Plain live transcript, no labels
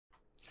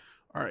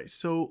All right,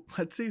 so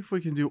let's see if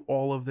we can do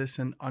all of this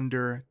in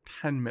under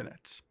 10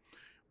 minutes.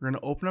 We're going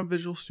to open up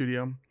Visual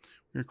Studio.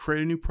 We're going to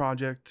create a new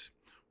project.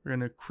 We're going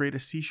to create a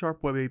C#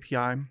 web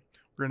API.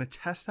 We're going to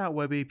test that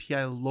web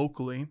API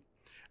locally,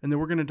 and then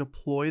we're going to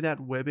deploy that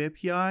web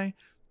API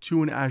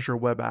to an Azure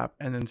web app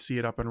and then see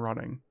it up and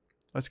running.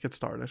 Let's get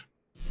started.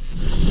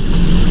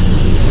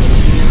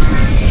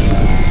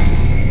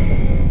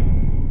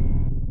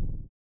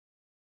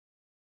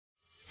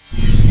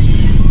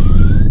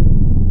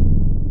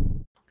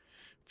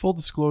 Full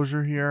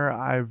disclosure here,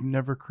 I've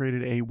never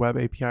created a web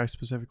API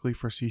specifically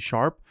for C#.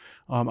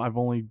 I've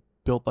only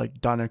built like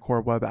 .NET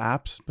Core web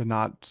apps, but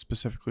not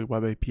specifically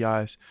web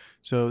APIs.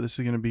 So this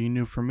is going to be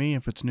new for me.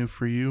 If it's new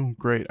for you,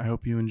 great. I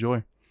hope you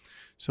enjoy.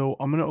 So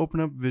I'm going to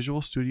open up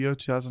Visual Studio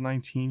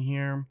 2019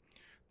 here.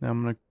 Then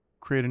I'm going to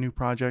create a new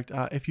project.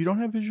 If you don't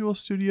have Visual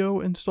Studio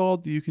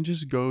installed, you can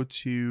just go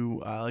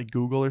to like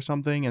Google or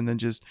something and then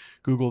just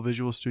Google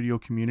Visual Studio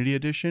Community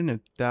Edition.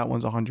 That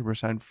one's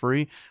 100%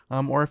 free.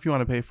 Or if you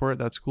want to pay for it,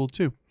 that's cool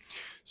too.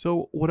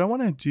 So what I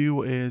want to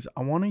do is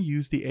I want to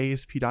use the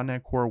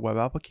ASP.NET Core web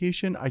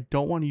application. I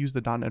don't want to use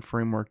the .NET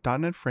Framework.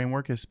 .NET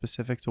Framework is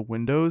specific to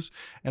Windows,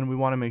 and we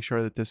want to make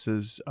sure that this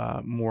is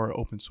more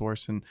open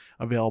source and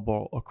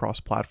available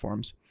across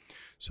platforms.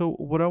 So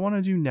what I want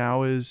to do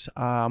now is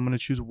I'm going to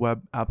choose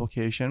web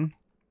application.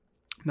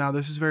 Now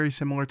this is very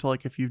similar to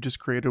like if you've just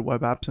created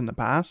web apps in the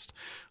past,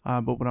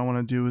 but what I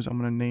want to do is I'm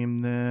going to name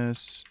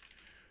this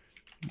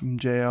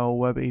JL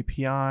Web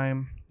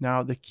API.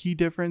 Now the key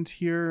difference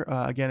here,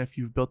 again, if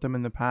you've built them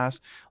in the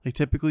past, like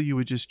typically you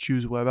would just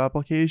choose web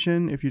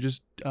application if you're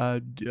just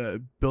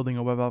building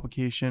a web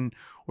application,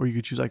 or you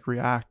could choose like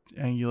React,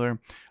 Angular.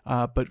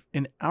 But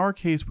in our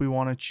case, we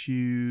want to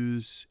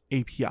choose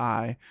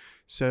API.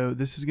 So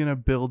this is going to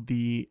build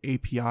the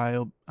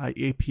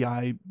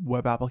API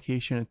web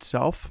application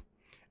itself.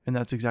 And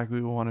that's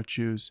exactly what we want to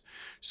choose.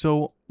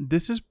 So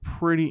this is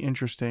pretty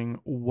interesting.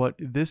 What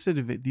these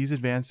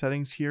advanced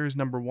settings here is,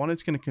 number one,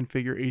 it's going to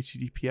configure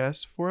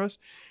HTTPS for us.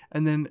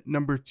 And then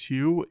number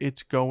two,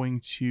 it's going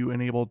to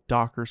enable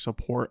Docker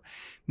support.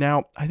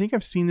 Now, I think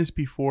I've seen this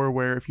before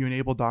where if you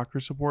enable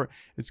Docker support,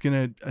 it's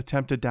going to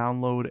attempt to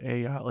download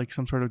a like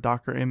some sort of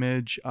Docker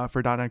image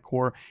for .NET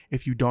Core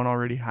if you don't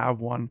already have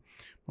one.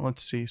 Well,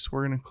 let's see. So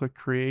we're going to click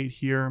create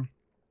here.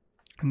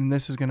 And then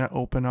this is going to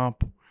open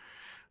up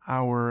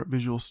our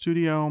Visual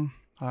Studio.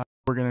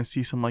 We're going to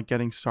see some like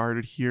getting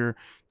started here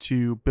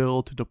to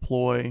build, to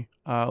deploy,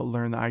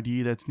 learn the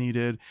IDE that's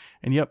needed.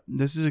 And yep,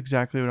 this is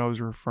exactly what I was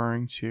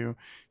referring to.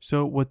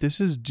 So what this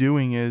is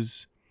doing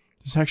is,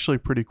 it's actually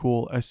pretty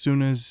cool. As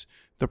soon as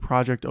the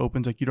project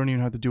opens, like you don't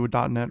even have to do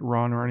a .NET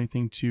run or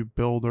anything to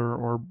build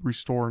or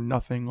restore,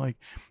 nothing. Like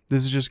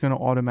this is just going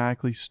to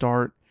automatically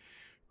start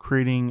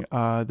creating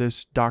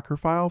this Docker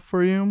file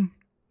for you.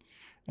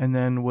 And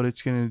then what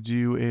it's going to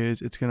do is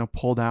it's going to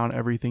pull down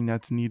everything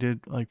that's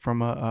needed, like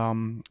from a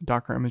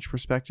Docker image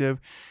perspective.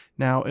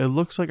 Now, it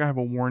looks like I have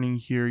a warning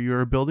here.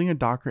 You're building a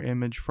Docker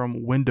image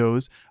from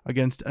Windows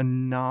against a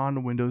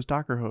non-Windows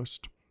Docker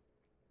host.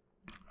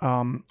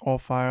 All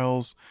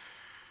files.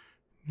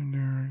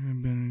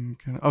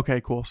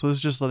 Okay, cool. So this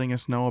is just letting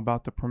us know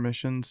about the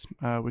permissions,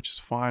 which is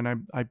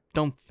fine. I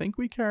don't think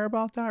we care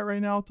about that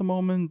right now at the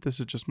moment. This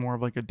is just more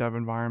of like a dev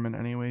environment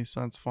anyway, so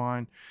that's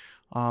fine.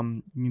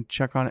 You can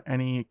check on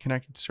any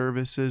connected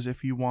services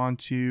if you want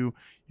to.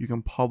 You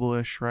can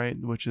publish, right,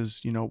 which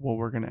is, you know, what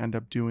we're going to end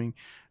up doing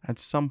at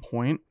some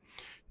point.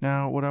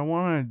 Now, what I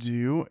want to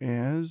do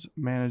is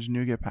manage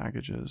Nuget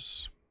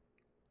packages.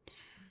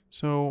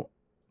 So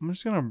I'm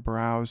just going to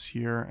browse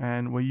here,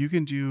 and what you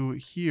can do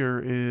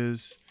here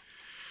is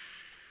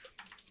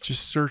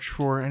just search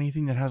for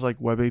anything that has like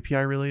web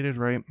API related,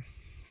 right?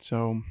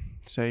 So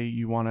say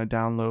you want to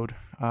download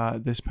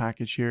this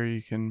package here,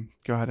 you can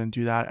go ahead and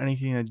do that.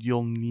 Anything that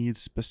you'll need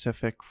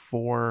specific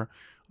for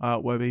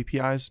web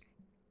APIs,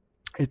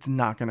 it's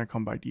not going to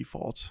come by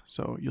default.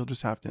 So you'll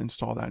just have to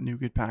install that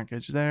Nuget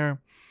package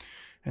there.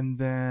 And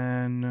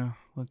then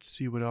let's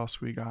see what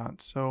else we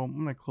got. So I'm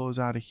going to close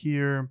out of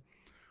here.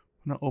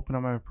 I'm going to open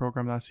up my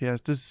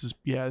program.cs. This is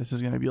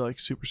going to be like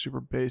super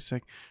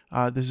basic.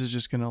 This is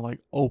just going to like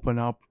open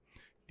up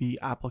the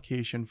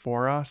application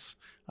for us.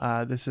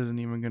 This isn't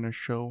even going to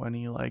show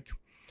any like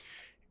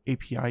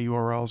API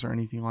URLs or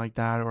anything like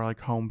that, or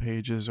like home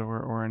pages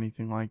or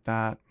anything like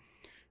that.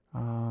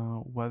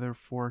 Weather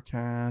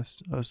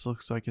forecast. This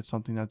looks like it's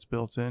something that's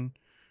built in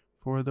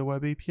for the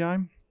web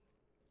API.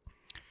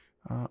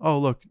 Oh,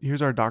 look,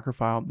 here's our Docker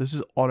file. This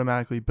is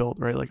automatically built,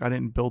 right? Like I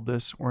didn't build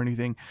this or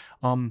anything.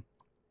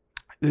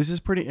 This is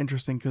pretty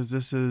interesting because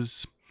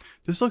this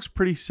looks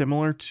pretty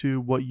similar to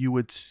what you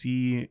would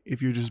see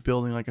if you're just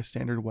building like a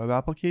standard web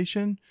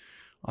application,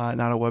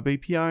 not a web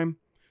API.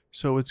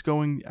 So it's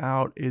going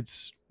out,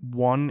 it's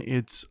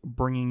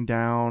bringing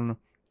down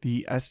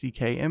the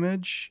SDK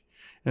image,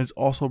 and it's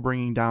also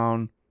bringing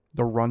down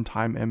the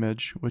runtime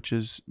image, which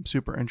is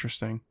super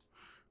interesting.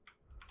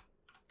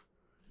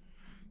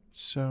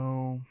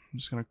 So I'm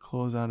just going to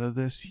close out of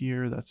this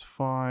here. That's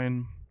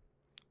fine.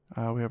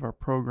 We have our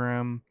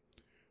program.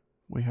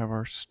 We have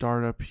our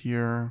startup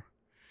here.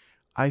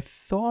 I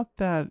thought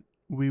that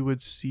we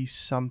would see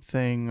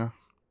something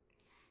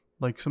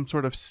like some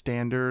sort of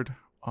standard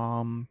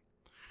for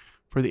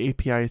the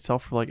API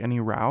itself for like any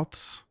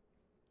routes.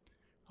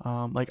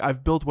 Like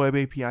I've built web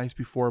APIs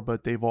before,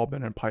 but they've all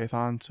been in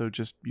Python. So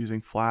just using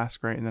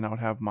Flask, right? And then I would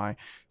have my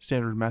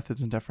standard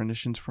methods and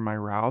definitions for my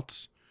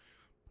routes.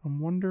 I'm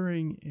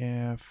wondering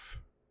if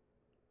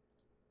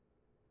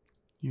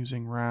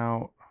using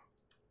route,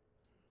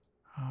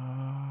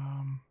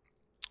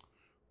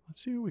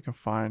 let's see what we can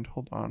find.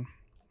 Hold on.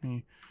 Let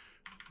me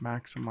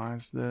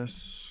maximize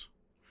this.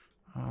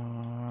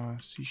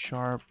 C#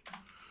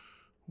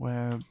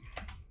 web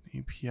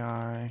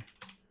API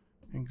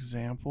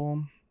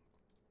example.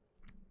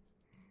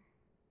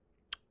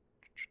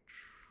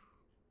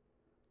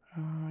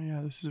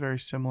 Yeah, this is very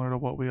similar to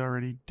what we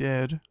already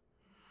did.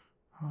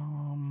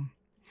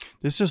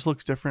 This just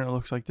looks different. It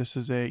looks like this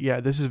is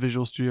this is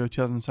Visual Studio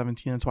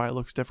 2017. That's why it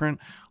looks different.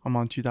 I'm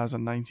on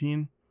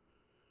 2019.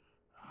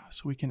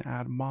 So we can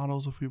add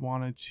models if we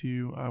wanted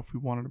to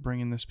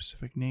bring in this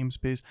specific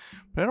namespace,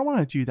 but I don't want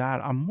to do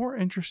that. I'm more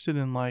interested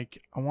in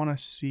like, I want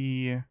to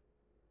see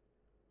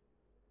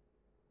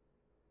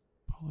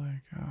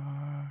public,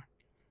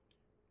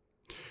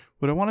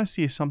 what I want to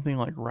see is something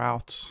like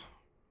routes.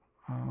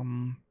 Let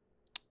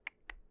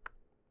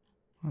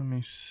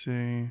me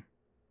see.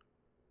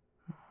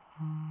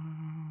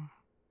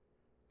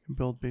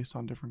 Build based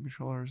on different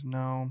controllers.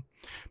 No,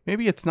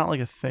 maybe it's not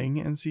like a thing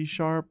in C#.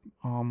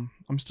 I'm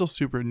still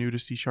super new to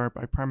C#.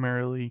 I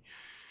primarily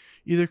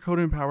either code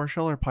in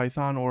PowerShell or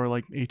Python or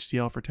like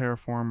HCL for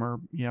Terraform or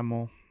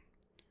YAML.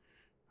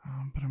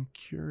 But I'm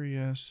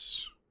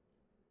curious.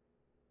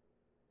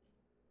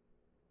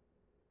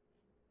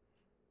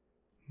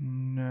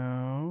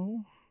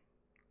 No.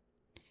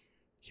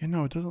 Yeah,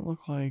 no, it doesn't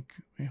look like.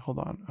 Wait, hold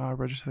on.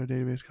 Register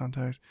database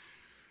context.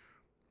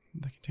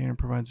 The container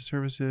provides the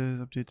services.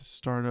 Update the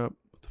startup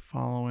with the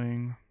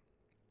following.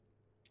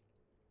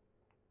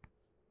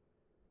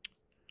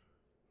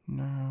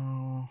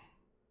 No.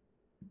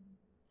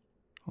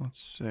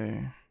 Let's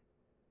see.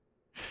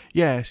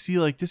 Yeah, see,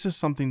 like this is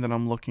something that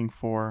I'm looking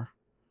for.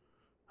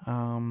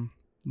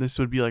 This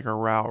would be like a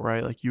route,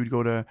 right? Like you would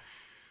go to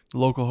the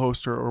local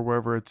host or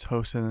wherever it's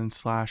hosted and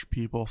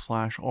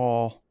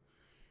 /people/all.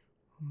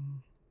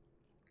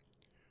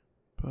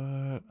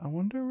 But I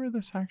wonder where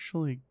this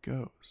actually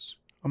goes.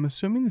 I'm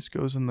assuming this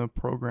goes in the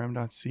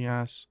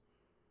program.cs.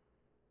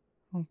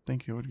 I don't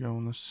think it would go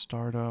in the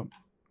startup.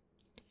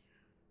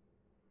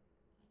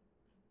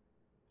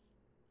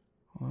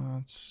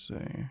 Let's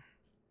see.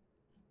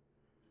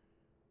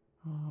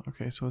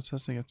 Okay, so it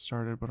says to get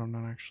started, but I'm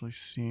not actually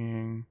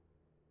seeing.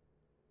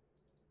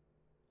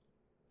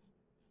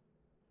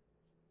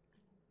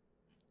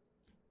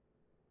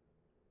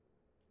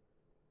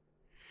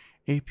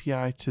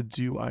 API to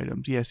do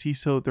items. Yeah, see,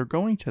 so they're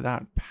going to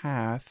that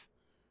path.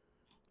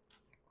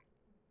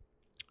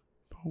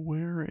 But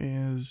where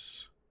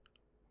is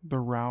the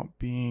route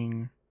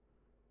being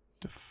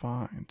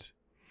defined?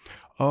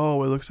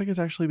 Oh, it looks like it's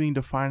actually being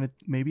defined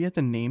maybe at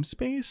the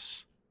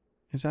namespace.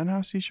 Is that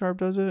how C#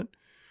 does it?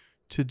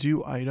 To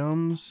do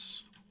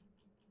items.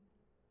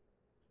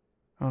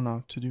 Oh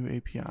no, to do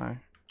API.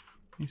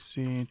 Let me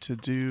see, to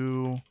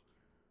do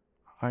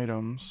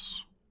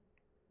items.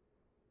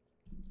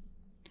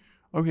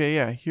 Okay,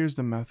 yeah, here's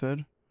the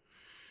method.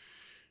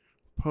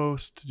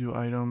 Post to do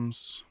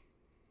items.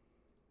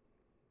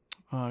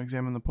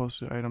 Examine the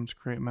posted items,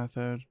 create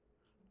method.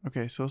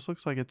 Okay, so this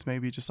looks like it's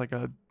maybe just like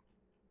a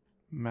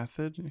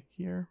method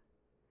here.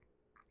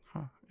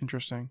 Huh,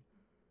 interesting.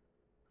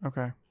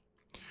 Okay.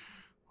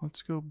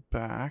 Let's go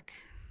back.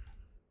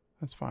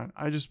 That's fine.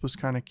 I just was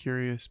kind of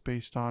curious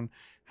based on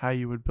how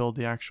you would build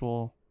the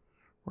actual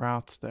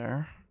routes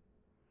there.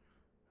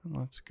 And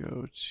let's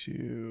go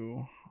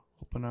to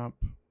open up.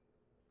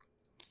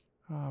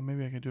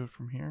 Maybe I could do it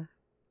from here.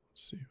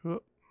 Let's see.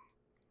 Whoop.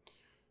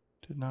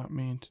 Did not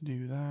mean to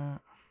do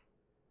that.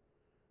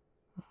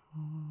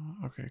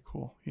 Okay,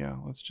 cool. Yeah,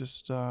 let's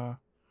just I'm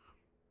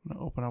gonna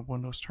open up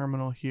Windows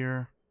Terminal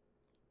here.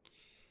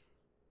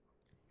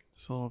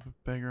 It's a little bit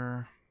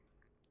bigger.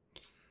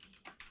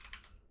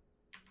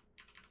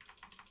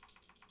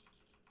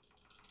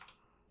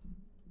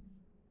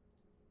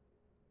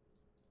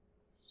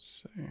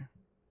 Let's see.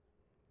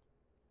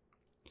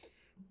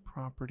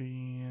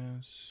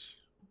 Properties.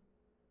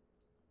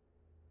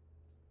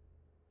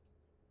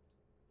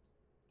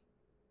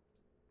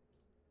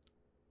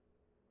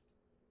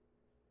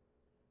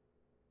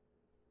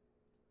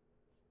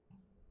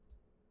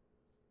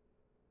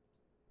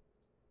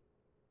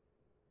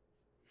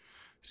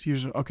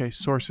 Okay,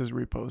 sources,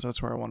 repos.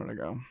 That's where I wanted to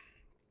go.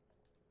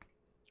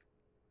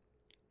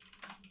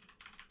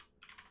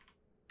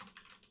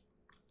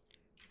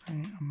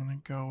 Right, I'm going to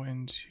go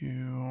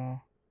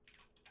into...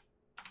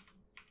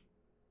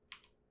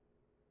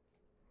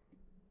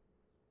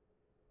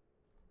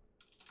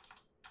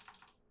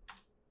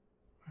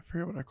 I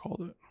forget what I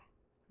called it.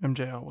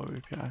 MJL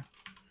Web API.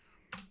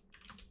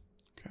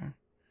 Okay.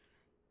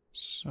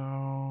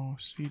 So,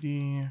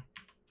 CD...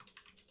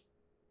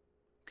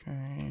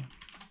 Okay.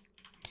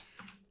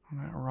 I'm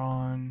gonna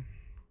run.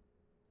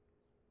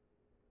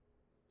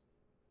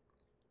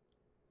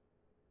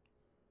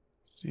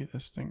 See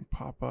this thing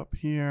pop up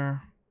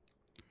here.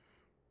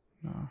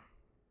 No.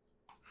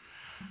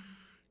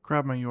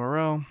 Grab my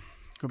URL,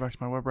 go back to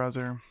my web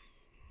browser.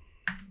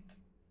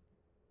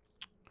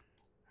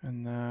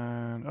 And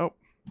then, oh,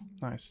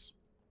 nice.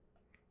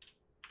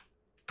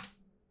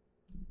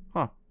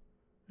 Huh.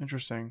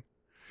 Interesting.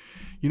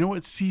 You know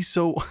what? See,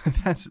 so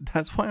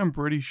that's why I'm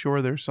pretty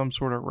sure there's some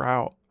sort of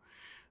route.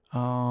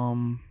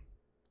 But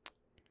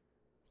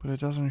it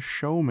doesn't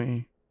show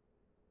me.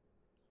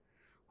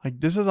 Like,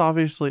 this is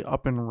obviously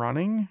up and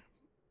running,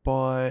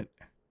 but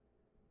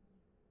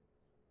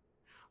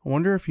I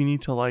wonder if you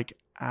need to like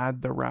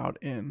add the route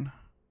in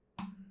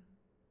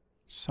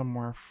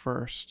somewhere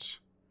first.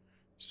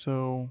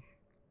 So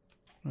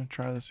I'm gonna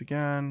try this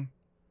again.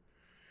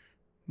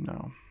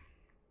 No.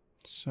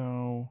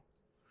 So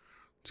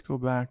let's go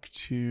back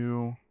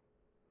to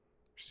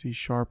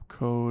CSharp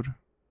code.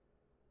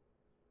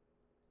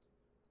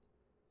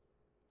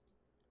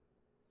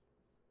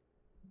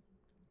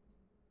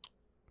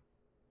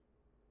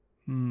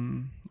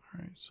 All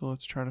right, so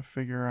let's try to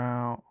figure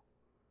out.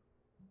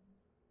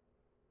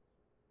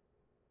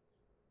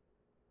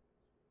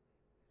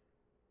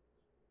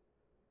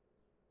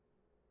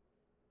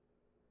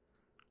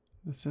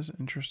 This is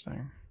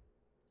interesting.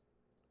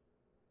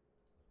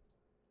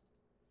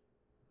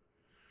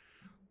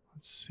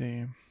 Let's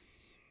see.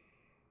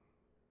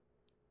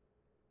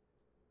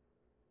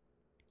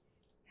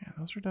 Yeah,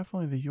 those are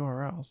definitely the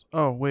URLs.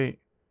 Oh,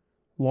 wait.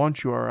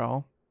 Launch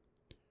URL /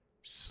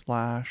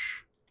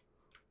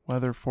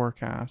 weather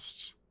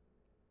forecasts.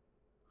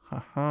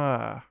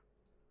 Haha.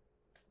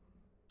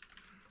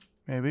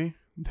 Maybe.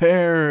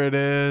 There it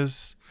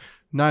is.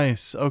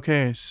 Nice.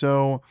 Okay,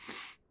 so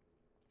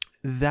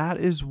that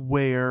is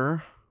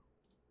where.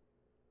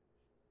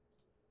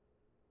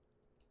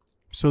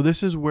 So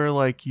this is where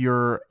like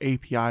your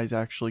API is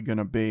actually going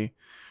to be,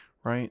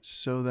 right?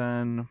 So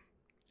then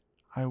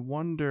I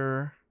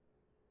wonder,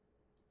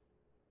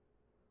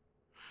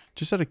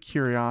 just out of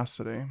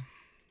curiosity,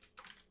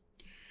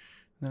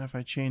 then if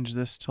I change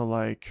this to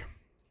like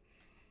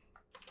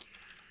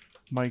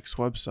Mike's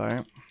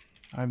website,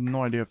 I have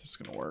no idea if this is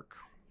going to work,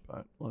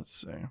 but let's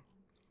see.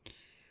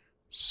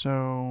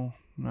 So,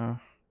 go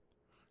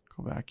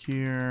back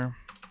here.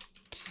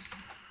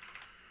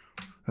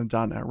 And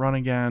 .NET run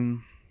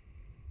again.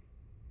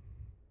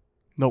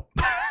 Nope.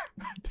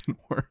 Didn't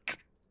work.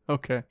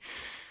 Okay.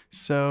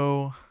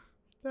 So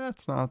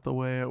that's not the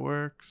way it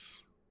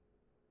works.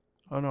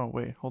 Oh no,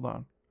 wait, hold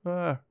on.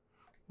 What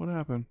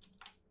happened?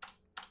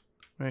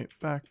 Wait,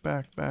 back.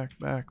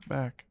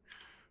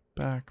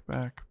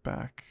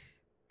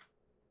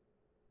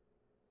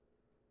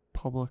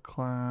 Public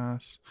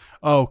class.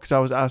 Oh, because I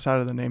was outside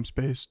of the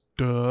namespace.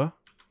 Duh.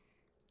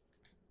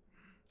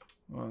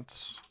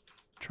 Let's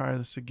try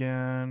this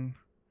again.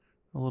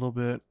 A little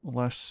bit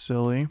less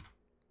silly.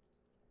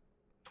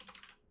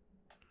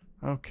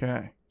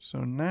 Okay,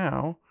 so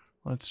now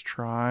let's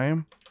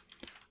try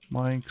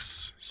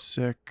Mike's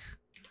sick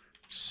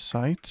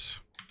site.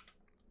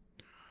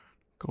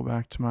 Go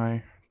back to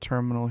my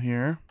terminal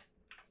here.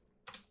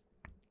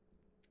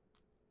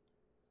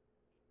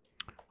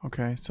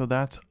 Okay, so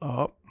that's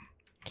up.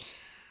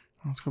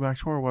 Let's go back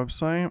to our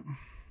website.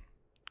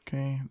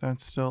 Okay,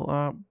 that's still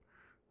up.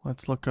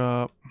 Let's look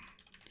up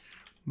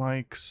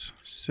Mike's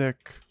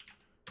sick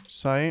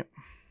site.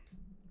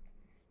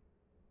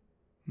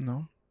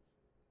 No.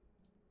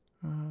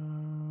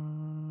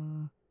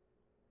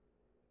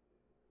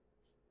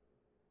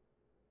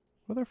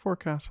 Weather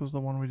forecast was the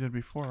one we did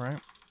before,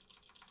 right?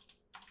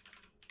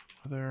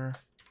 Weather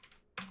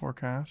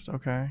forecast.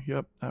 Okay,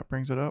 yep, that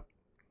brings it up.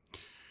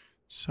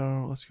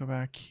 So let's go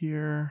back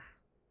here.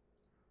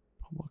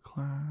 Public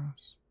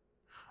class.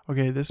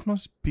 Okay, this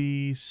must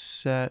be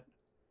set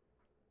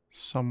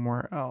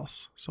somewhere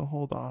else. So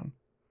hold on.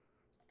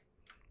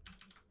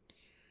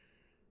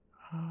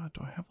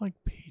 Do I have like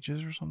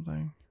pages or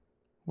something?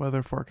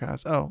 Weather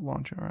forecast. Oh,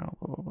 launch URL,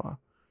 blah, blah, blah.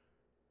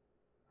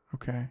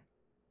 Okay.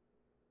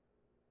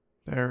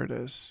 There it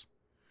is.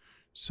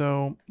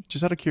 So,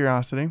 just out of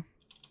curiosity.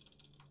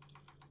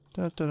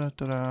 Nope.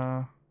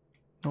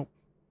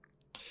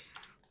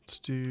 Let's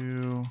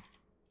do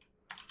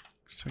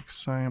 6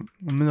 site.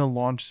 I'm in the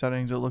launch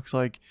settings. It looks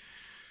like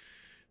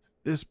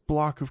this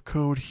block of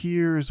code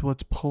here is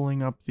what's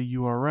pulling up the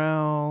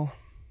URL.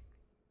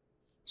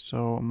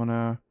 So I'm going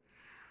to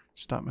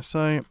stop my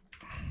site,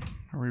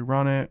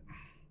 rerun it.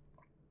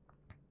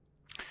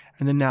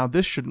 And then now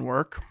this shouldn't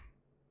work.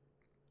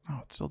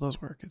 Oh, it still does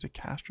work. Is it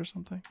cached or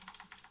something?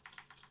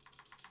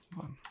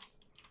 Hold on.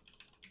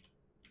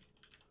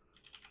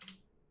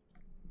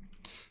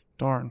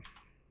 Darn.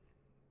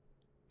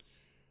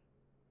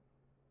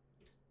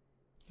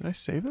 Did I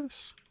save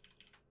this?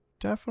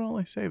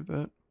 Definitely saved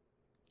it.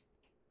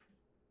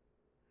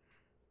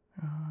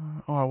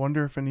 Oh, I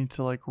wonder if I need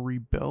to like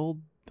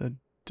rebuild the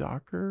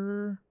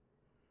Docker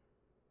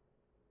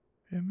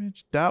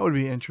image. That would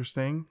be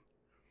interesting.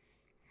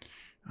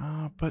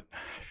 But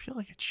I feel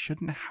like it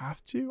shouldn't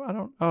have to. I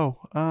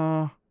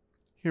don't.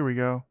 Here we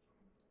go.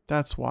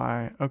 That's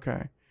why.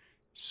 Okay.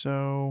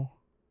 So.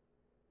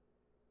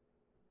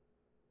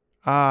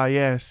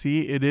 Yeah.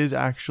 See, it is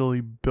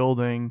actually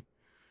building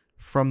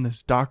from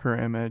this Docker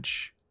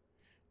image,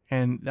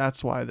 and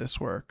that's why this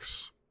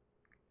works.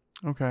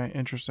 Okay,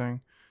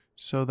 interesting.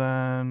 So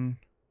then,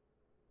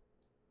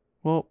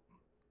 well,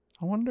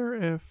 I wonder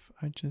if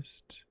I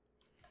just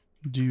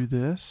do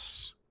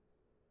this.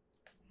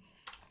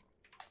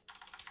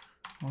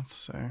 Let's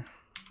see.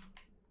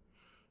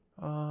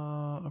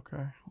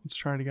 Okay, let's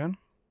try it again.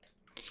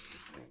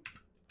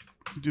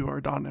 Do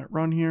our .NET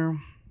run here.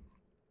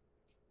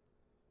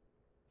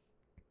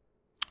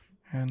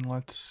 And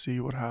let's see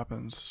what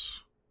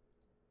happens.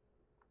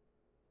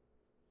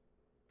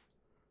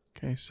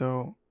 Okay,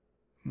 so,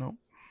 nope.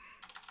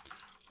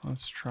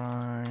 Let's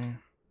try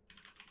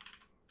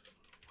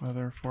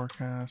weather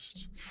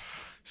forecast.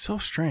 So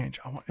strange.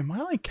 Am I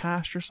like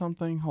cached or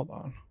something? Hold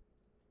on.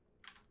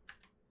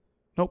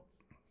 Nope.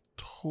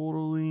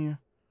 Totally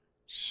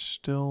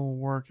still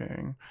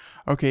working.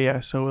 Okay, yeah,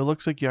 so it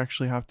looks like you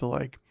actually have to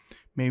like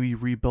maybe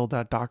rebuild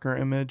that Docker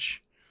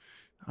image.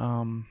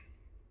 Because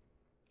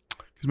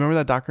remember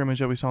that Docker image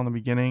that we saw in the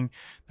beginning?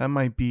 That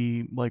might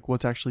be like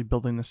what's actually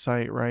building the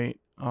site, right?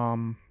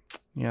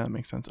 Yeah, that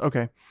makes sense.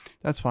 Okay,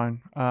 that's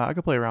fine. I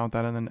could play around with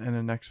that in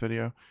the next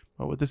video.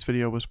 But what this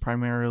video was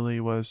primarily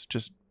was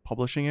just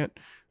publishing it.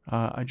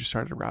 I just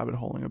started rabbit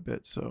holing a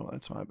bit, so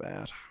that's my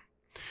bad.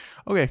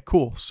 Okay,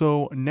 cool.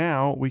 So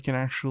now we can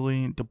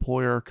actually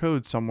deploy our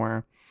code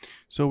somewhere.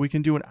 So we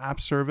can do an app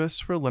service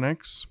for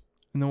Linux,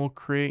 and then we'll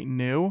create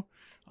new.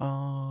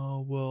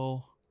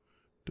 We'll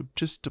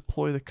just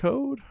deploy the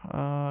code.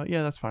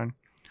 Yeah, that's fine.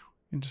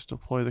 And just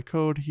deploy the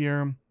code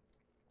here.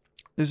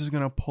 This is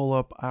going to pull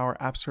up our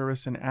app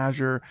service in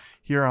Azure.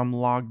 Here I'm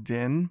logged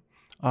in.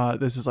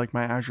 This is like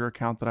my Azure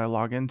account that I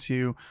log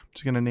into. I'm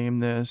just going to name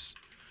this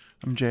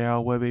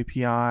MJL Web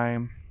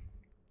API.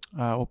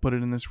 We'll put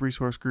it in this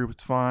resource group.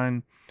 It's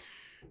fine.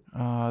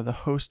 The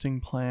hosting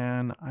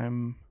plan,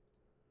 can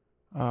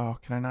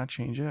I not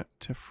change it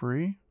to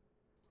free?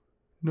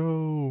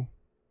 No.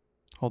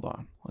 Hold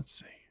on.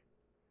 Let's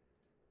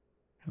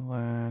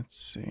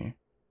see.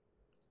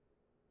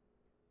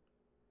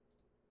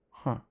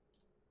 Huh.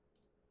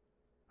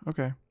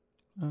 Okay.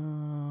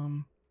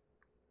 I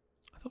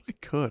thought I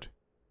could.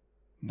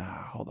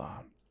 Nah, hold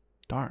on.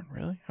 Darn,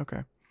 really?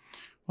 Okay.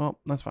 Well,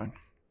 that's fine.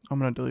 I'm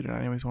going to delete it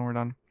anyways when we're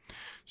done.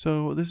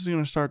 So this is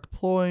going to start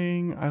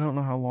deploying. I don't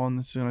know how long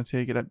this is going to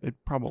take. It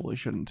probably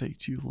shouldn't take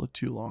too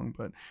long,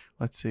 but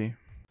let's see.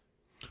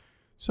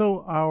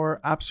 So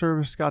our app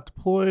service got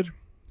deployed.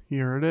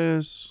 Here it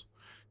is.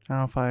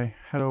 Now if I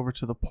head over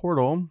to the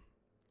portal,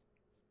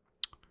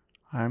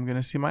 I'm going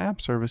to see my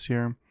app service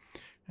here.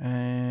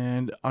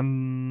 And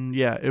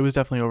yeah, it was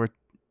definitely over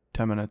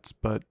 10 minutes,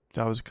 but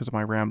that was because of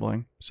my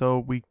rambling. So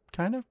we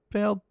kind of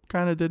failed,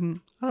 kind of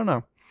didn't. I don't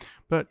know.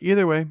 But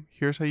either way,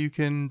 here's how you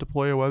can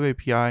deploy a web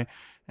API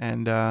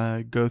and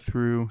go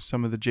through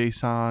some of the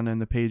JSON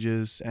and the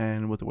pages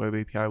and what the web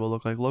API will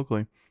look like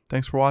locally.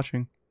 Thanks for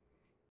watching.